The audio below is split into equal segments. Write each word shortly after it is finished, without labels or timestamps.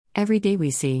Every day we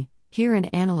see, hear, and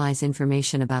analyze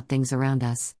information about things around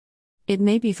us. It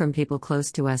may be from people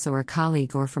close to us or a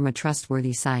colleague or from a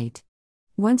trustworthy site.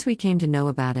 Once we came to know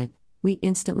about it, we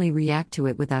instantly react to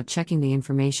it without checking the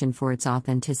information for its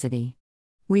authenticity.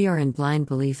 We are in blind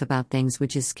belief about things,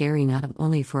 which is scary not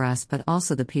only for us but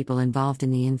also the people involved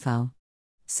in the info.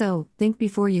 So, think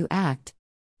before you act.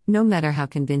 No matter how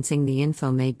convincing the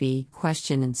info may be,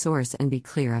 question and source and be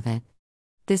clear of it.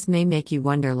 This may make you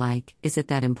wonder, like, is it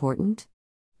that important?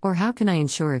 Or how can I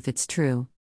ensure if it's true?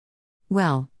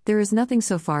 Well, there is nothing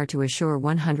so far to assure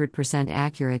 100%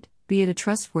 accurate, be it a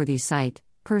trustworthy site,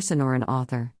 person or an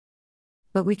author.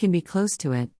 But we can be close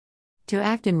to it. To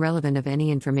act in relevant of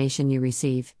any information you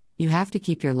receive, you have to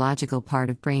keep your logical part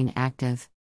of brain active.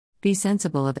 Be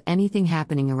sensible of anything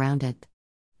happening around it.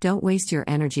 Don't waste your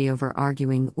energy over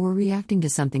arguing or reacting to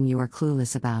something you are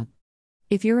clueless about.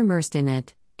 If you're immersed in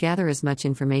it, gather as much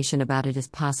information about it as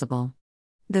possible.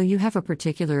 Though you have a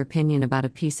particular opinion about a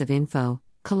piece of info,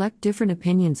 collect different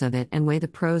opinions of it and weigh the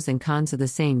pros and cons of the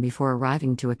same before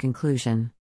arriving to a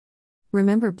conclusion.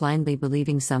 Remember, blindly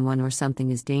believing someone or something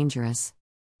is dangerous.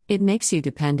 It makes you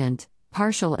dependent,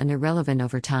 partial, and irrelevant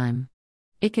over time.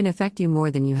 It can affect you more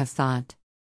than you have thought.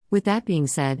 With that being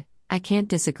said, I can't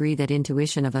disagree that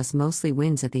intuition of us mostly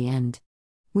wins at the end.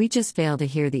 We just fail to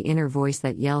hear the inner voice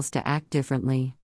that yells to act differently.